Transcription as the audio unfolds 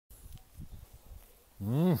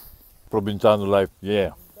Probinsyano life,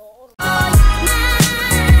 yeah.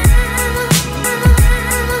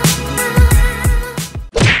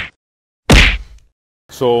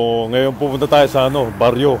 So, ngayon pupunta tayo sa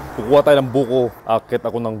baryo. Kukuha tayo ng buko. Akit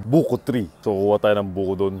ako ng buko tree. So, kukuha tayo ng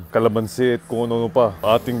buko doon. Kalamansi at kung ano pa.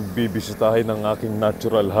 Ating bibisitahin ng aking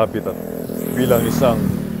natural habitat bilang isang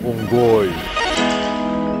unggoy.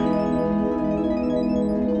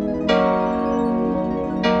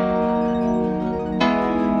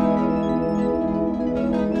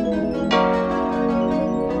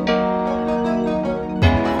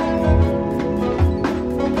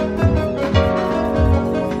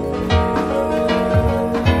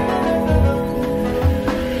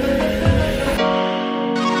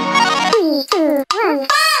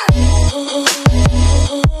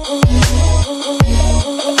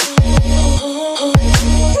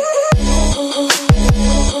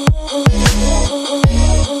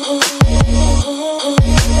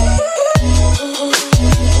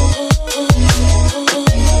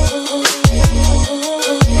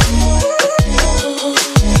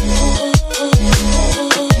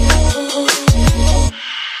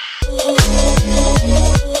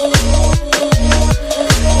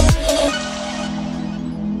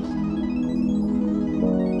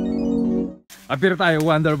 Appear tayo,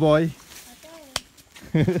 Wonder Boy.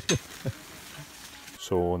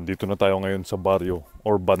 So, dito na tayo ngayon sa baryo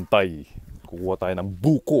or bantay. Kukuha tayo ng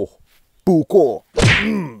buko. Buko!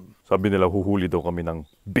 Sabi nila, huhuli daw kami ng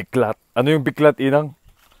biklat. Ano yung biklat, Inang?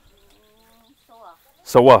 Sawa.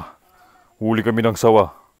 Sawa. Huli kami ng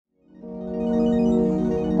sawa.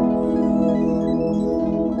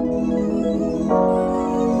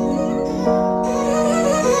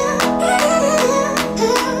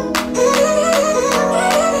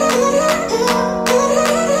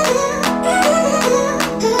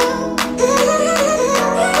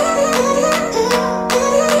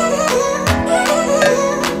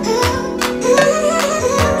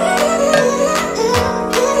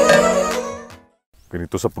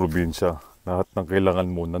 Ganito sa probinsya, lahat ng kailangan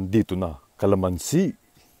mo nandito na. Kalamansi,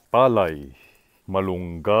 palay,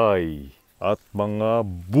 malunggay, at mga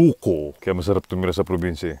buko. Kaya masarap tumira sa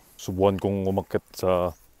probinsya. Subukan kong umakyat sa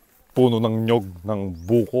puno ng nyog ng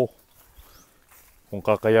buko. Kung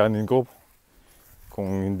kakayanin ko,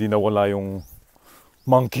 kung hindi nawala yung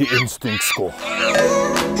monkey instincts ko.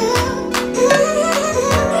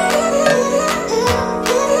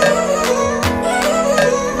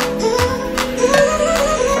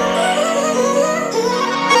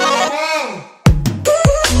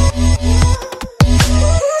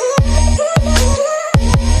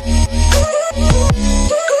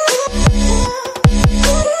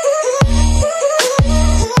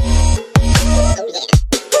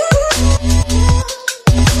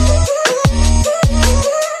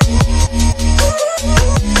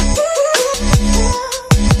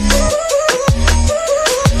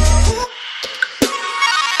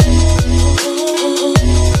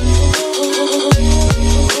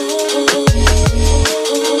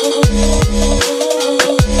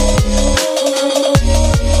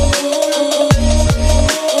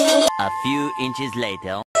 Inches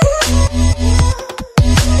later.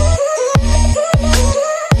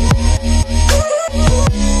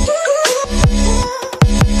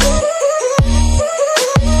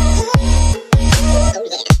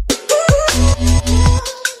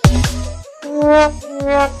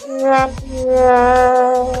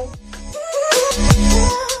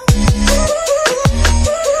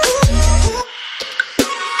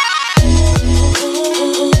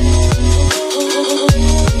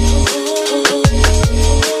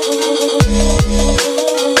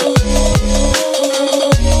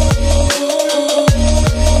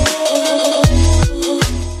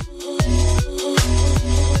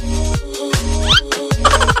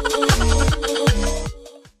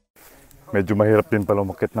 Medyo mahirap din pala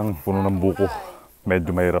umakyat ng puno ng buko.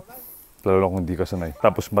 Medyo mahirap. Lalo kung hindi ka sanay.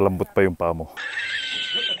 Tapos malambot pa yung paa mo.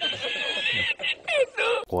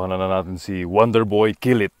 Kuha na natin si Wonder Boy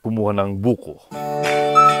Kilit. Kumuha ng buko.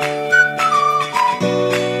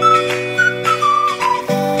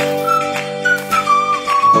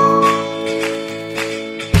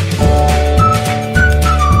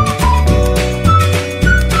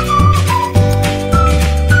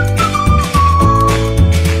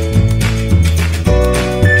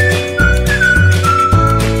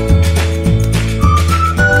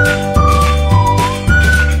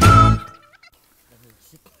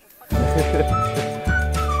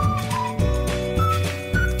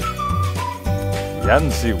 Yan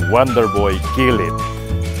si Wonder Boy Kilit.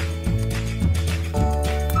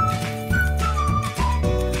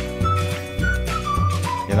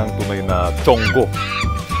 Yan ng tunay na chonggo.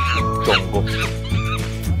 Chonggo.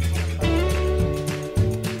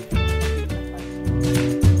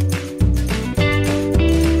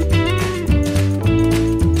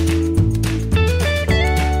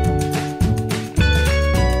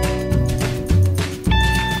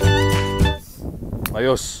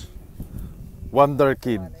 Ayos. Wonder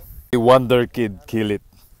Kid. Wonder Kid, kill it.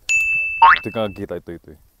 Ito ka kita,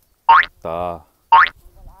 ito. Ta.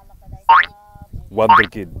 Wonder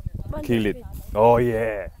Kid, kill it. Oh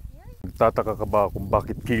yeah. Nagtataka ka ba kung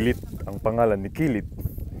bakit kilit ang pangalan ni Kilit?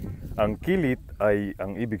 Ang kilit ay,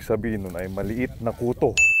 ang ibig sabihin nun ay maliit na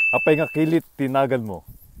kuto. Apay nga kilit, tinagan mo.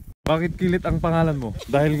 Bakit kilit ang pangalan mo?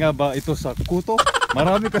 Dahil nga ba ito sa kuto?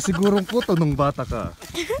 Marami ka sigurong kuto nung bata ka.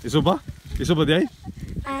 Iso ba? Iso ba di ay?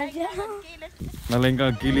 Nalain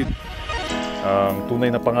ka ang Kilit. Ang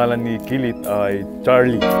tunay na pangalan ni Kilit ay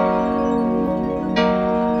Charlie.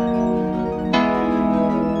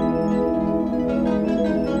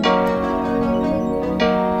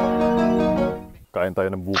 Kain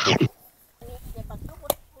tayo ng buko.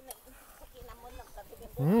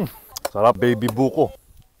 Sarap baby buko.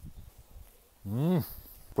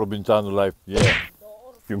 Probinsyano life. Yeah.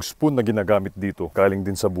 Yung spoon na ginagamit dito, galing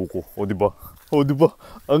din sa buko. O di ba? O di ba?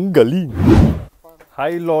 Ang galing.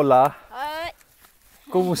 Hi Lola. Hi.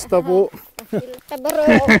 Kumusta po? Kabaro.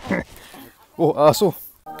 Oh, aso.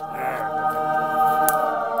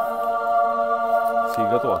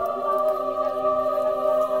 Siga to ah.